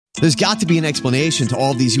There's got to be an explanation to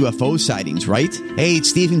all of these UFO sightings, right? Hey,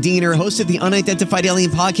 it's Stephen Diener, host of the Unidentified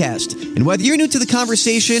Alien Podcast. And whether you're new to the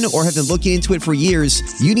conversation or have been looking into it for years,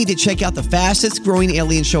 you need to check out the fastest growing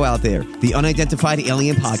alien show out there, the Unidentified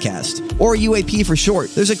Alien Podcast, or UAP for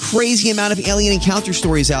short. There's a crazy amount of alien encounter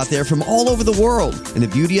stories out there from all over the world. And the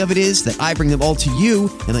beauty of it is that I bring them all to you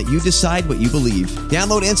and let you decide what you believe.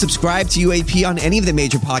 Download and subscribe to UAP on any of the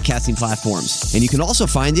major podcasting platforms. And you can also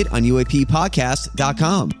find it on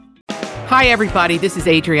UAPpodcast.com. Hi, everybody. This is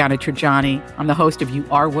Adriana Trajani. I'm the host of You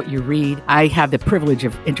Are What You Read. I have the privilege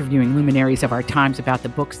of interviewing luminaries of our times about the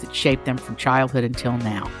books that shaped them from childhood until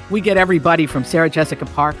now. We get everybody from Sarah Jessica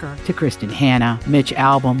Parker to Kristen Hanna, Mitch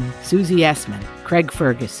Albom, Susie Essman, Craig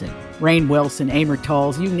Ferguson, Rainn Wilson, Amor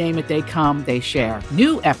Tolls, you name it, they come, they share.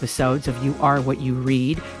 New episodes of You Are What You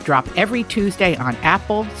Read drop every Tuesday on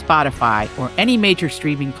Apple, Spotify, or any major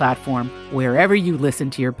streaming platform wherever you listen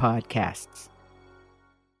to your podcasts.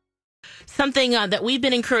 Something that we've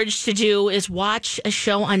been encouraged to do is watch a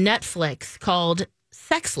show on Netflix called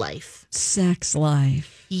Sex Life. Sex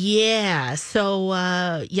Life. Yeah.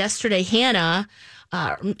 So yesterday, Hannah,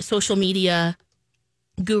 social media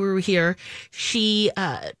guru here, she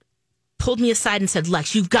pulled me aside and said,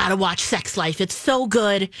 Lex, you've got to watch Sex Life. It's so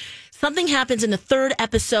good. Something happens in the third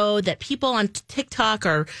episode that people on TikTok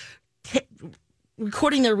are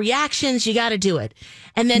recording their reactions. You got to do it.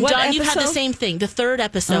 And then, What Dawn, you had the episode? same thing. The third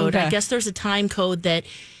episode, Okay. I guess there's a time code that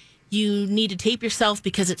you need to tape yourself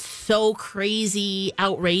because it's so crazy,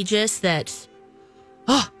 outrageous that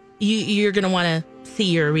you're going to want to see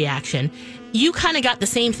your reaction. You kind of got the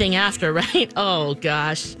same thing after, right? Oh,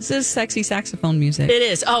 gosh. This is sexy saxophone music. It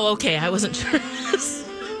is. Oh, okay. I wasn't sure.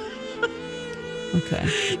 Okay.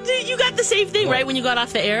 You got the same thing, right, when you got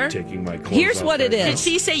off the air? Taking my clothes Here's off what it right is. now. Did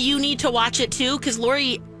she say you need to watch it too? Because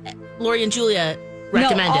Lori and Julia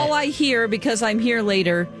recommend No, all it. I hear, because I'm here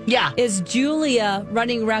later, Yeah. is Julia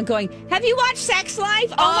running around going, have you watched Sex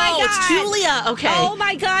Life? Oh, my God. It's Julia. Okay. Oh,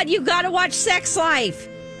 my God, you've got to watch Sex Life.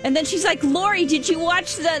 And then she's like, Lori, did you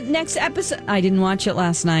watch the next episode? I didn't watch it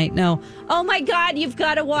last night, no. Oh, my God, you've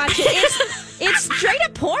got to watch it. It's straight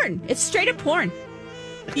up porn. It's straight up porn.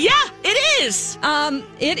 Yeah, it is.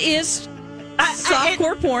 It is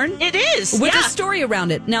softcore porn. It is. With yeah. a story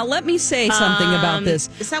around it. Now, let me say something about this.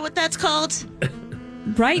 Is that what that's called?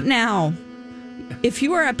 Right now, if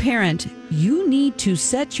you are a parent, you need to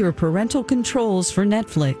set your parental controls for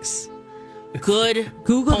Netflix. Good.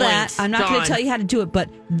 Google point, that. I'm not going Dawn. to tell you how to do it, but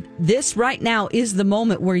this right now is the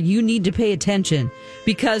moment where you need to pay attention.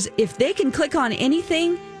 Because if they can click on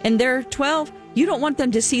anything and they're 12, you don't want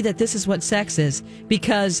them to see that this is what sex is,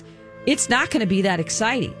 because it's not going to be that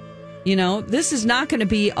exciting. You know, this is not going to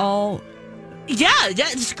be all. Yeah,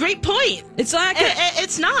 it's a great point. It's not.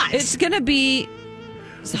 It's not. It's going to be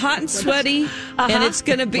hot and sweaty, and it's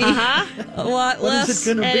going to be a lot less. Is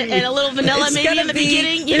it gonna be? and a little vanilla It's maybe gonna in the be-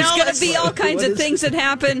 beginning. There's know, going to be all kinds of things that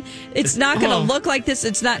happen. It's not going to look like this.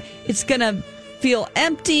 It's not. It's going to feel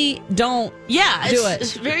empty. Don't. Yeah, do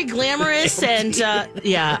it's very glamorous and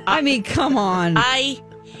yeah. I mean, come on. I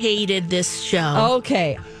hated this show.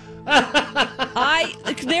 Okay.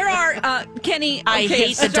 There are Kenny. I okay,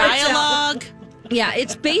 hate it the starts out- dialogue. Yeah,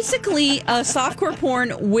 it's basically a softcore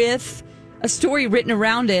porn with a story written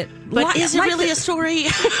around it. But is it Like really the- a story?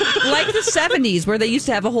 like the 70s where they used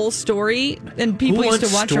to have a whole story and people Who used to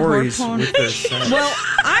wants watch a horror stories porn? with their sex? Well,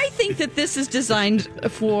 I think that this is designed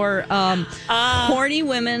for horny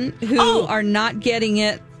women who are not getting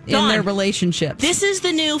it in Dawn, their relationships. This is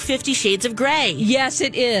the new 50 Shades of Grey. Yes,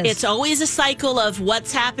 it is. It's always a cycle of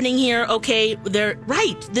what's happening here. Okay, they're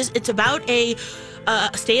right. It's about a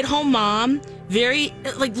stay-at-home mom, very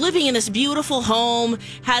like living in this beautiful home,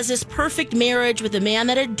 has this perfect marriage with a man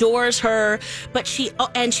that adores her, but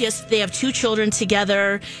they have 2 children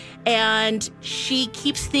together, and she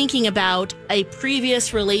keeps thinking about a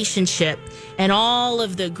previous relationship and all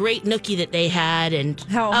of the great nookie that they had and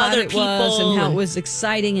how hot other it people was and how it was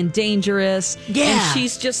exciting and dangerous. Yeah. And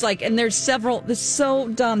she's just like, and there's several, it's so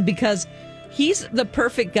dumb because he's the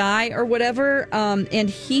perfect guy or whatever, and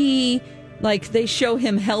he... Like, they show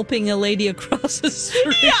him helping a lady across the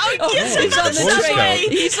street. Yeah, yes, he's on the Boy train.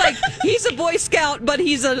 Scout. He's like, he's a Boy Scout, but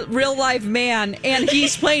he's a real life man. And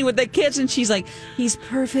he's playing with the kids, and she's like, he's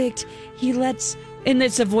perfect. He lets, and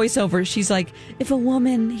it's a voiceover. She's like,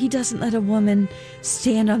 he doesn't let a woman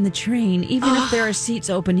stand on the train. Even if there are seats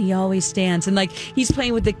open, he always stands. And like, he's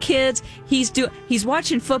playing with the kids. He's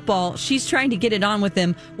watching football. She's trying to get it on with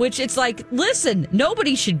him, which it's like, listen,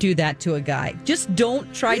 nobody should do that to a guy. Just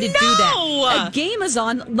don't try to do that. A game is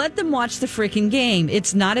on. Let them watch the freaking game.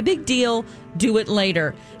 It's not a big deal. Do it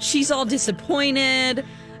later. She's all disappointed.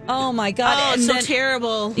 Oh my God. It's And so then,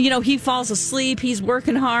 terrible. he falls asleep. He's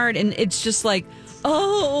working hard. And it's just like,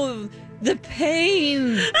 oh, the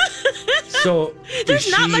pain. So There's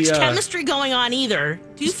is not she, much chemistry going on either.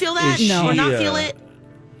 Do you feel that? is No. Or she, not feel it?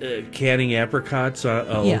 Canning apricots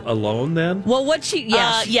Yeah. alone then? Well,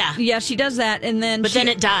 yeah. Yeah. She does that. And then But then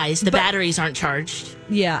it dies. The batteries aren't charged.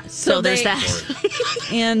 Yeah. So there's they- that.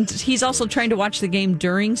 And he's also trying to watch the game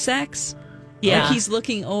during sex. Yeah. Like he's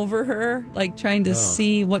looking over her, like trying to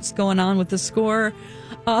see what's going on with the score.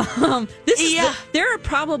 There are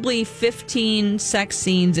probably 15 sex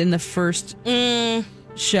scenes in the first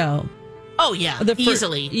show. Oh, yeah.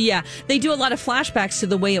 Easily. Yeah. They do a lot of flashbacks to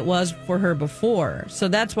the way it was for her before. So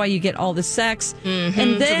that's why you get all the sex. And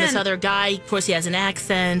From then this other guy, of course, he has an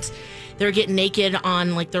accent. They're getting naked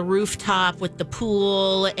on like the rooftop with the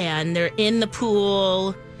pool, and they're in the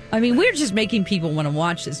pool. I mean, we're just making people want to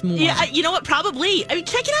watch this more. Yeah, you know what? Probably. I mean,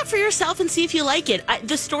 check it out for yourself and see if you like it.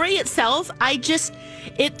 The story itself,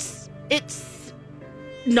 it's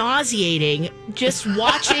nauseating. Just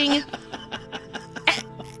watching,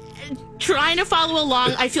 trying to follow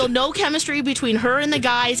along. I feel no chemistry between her and the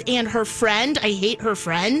guys and her friend. I hate her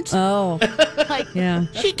friend. Oh, Like, yeah.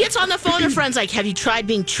 she gets on the phone. Her friend's like, "Have you tried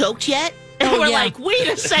being choked yet?" And we're yeah. like, "Wait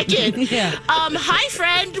a second. Yeah. Hi,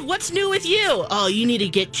 friend. What's new with you? Oh, you need to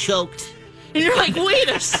get choked." And you're like, "Wait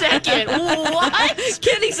a second. What?"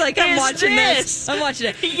 Kenny's like, I'm is watching this? this. I'm watching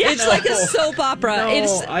it. Yeah. It's like a soap opera. No,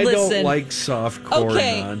 I listen, don't like softcore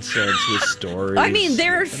Okay. nonsense with stories. I mean,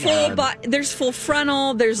 there's Come on. there's full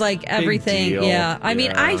frontal. There's like everything. deal. Yeah. I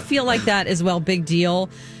mean, Yeah. I feel like that as well. Big deal.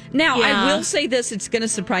 Now, Yeah. I will say this. It's going to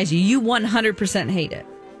surprise you. You 100% hate it.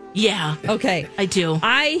 Yeah, Okay. I do.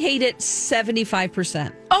 I hate it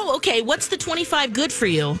 75%. Oh, okay. What's the 25 good for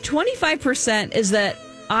you? 25% is that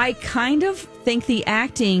I kind of think the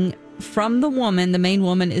acting from the main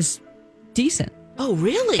woman, is decent. Oh,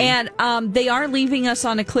 really? And they are leaving us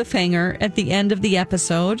on a cliffhanger at the end of the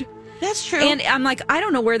episode. That's true. And I'm like, I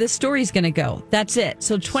don't know where this story's going to go. That's it.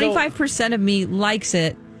 So 25% of me likes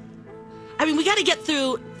it. I mean, we got to get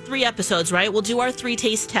through 3 episodes, right? We'll do our 3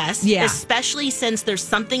 taste tests. Yeah. Especially since there's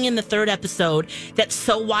something in the 3rd episode that's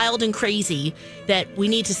so wild and crazy that we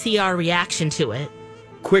need to see our reaction to it.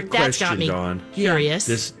 Quick That's got question, me Dawn.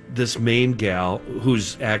 curious. This main gal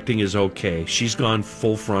whose acting is okay. She's gone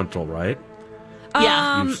full frontal, right?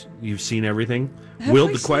 Yeah. You've seen everything. Will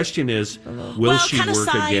I the seen- question is, will Well, she kinda work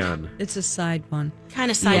side. again? It's a side one.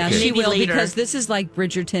 Kind of side. Yeah, she maybe will later. because this is like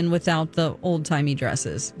Bridgerton without the old timey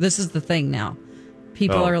dresses. This is the thing now.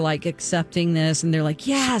 People Oh. are like accepting this, and they're like,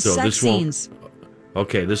 "Yeah, So sex this won't- scenes."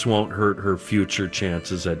 Okay, this won't hurt her future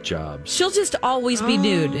chances at jobs. She'll just always be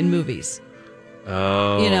nude in movies.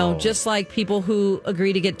 Oh, You know, just like people who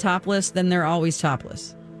agree to get topless, then they're always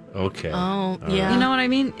topless. okay. Oh, yeah. You know what I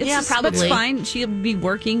mean? It's Yeah, just, probably. It's fine. She'll be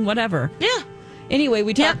working, whatever. Yeah. Anyway,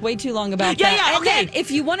 we talked Yeah. way too long about Yeah, that. yeah, And okay. then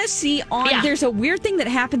if you want to see Yeah. there's a weird thing that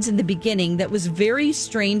happens in the beginning that was very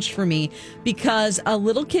strange for me because a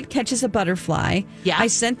little kid catches a butterfly. Yeah. I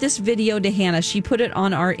sent this video to Hannah. She put it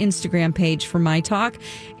on our Instagram page for My Talk.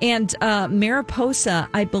 And Mariposa,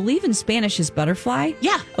 I believe in Spanish, is butterfly.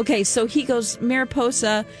 Yeah. Okay, so he goes,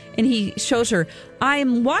 Mariposa, and he shows her.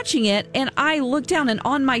 I'm watching it, and I look down, and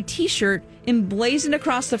on my T-shirt, emblazoned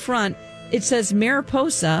across the front, it says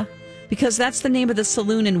Mariposa, because that's the name of the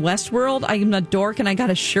saloon in Westworld. I'm a dork, and I got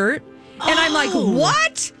a shirt. And I'm like, Oh.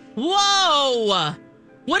 what? Whoa.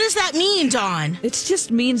 What does that mean, Dawn? It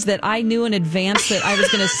just means that I knew in advance that I was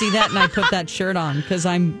going to see that, and I put that shirt on, because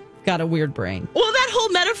I'm got a weird brain. Well, that whole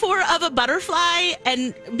metaphor of a butterfly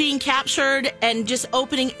and being captured and just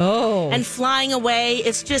opening and flying away,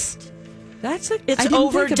 it's just... It's It's I didn't think about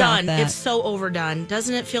overdone. that. It's so overdone.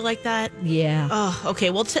 Doesn't it feel like that? Yeah. Oh, okay.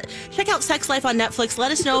 Well, check out Sex Life on Netflix.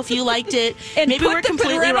 Let us know if you liked it. And maybe put we're the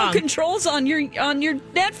completely parental wrong. controls on your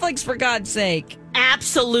Netflix, for God's sake.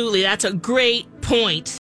 Absolutely. That's a great point.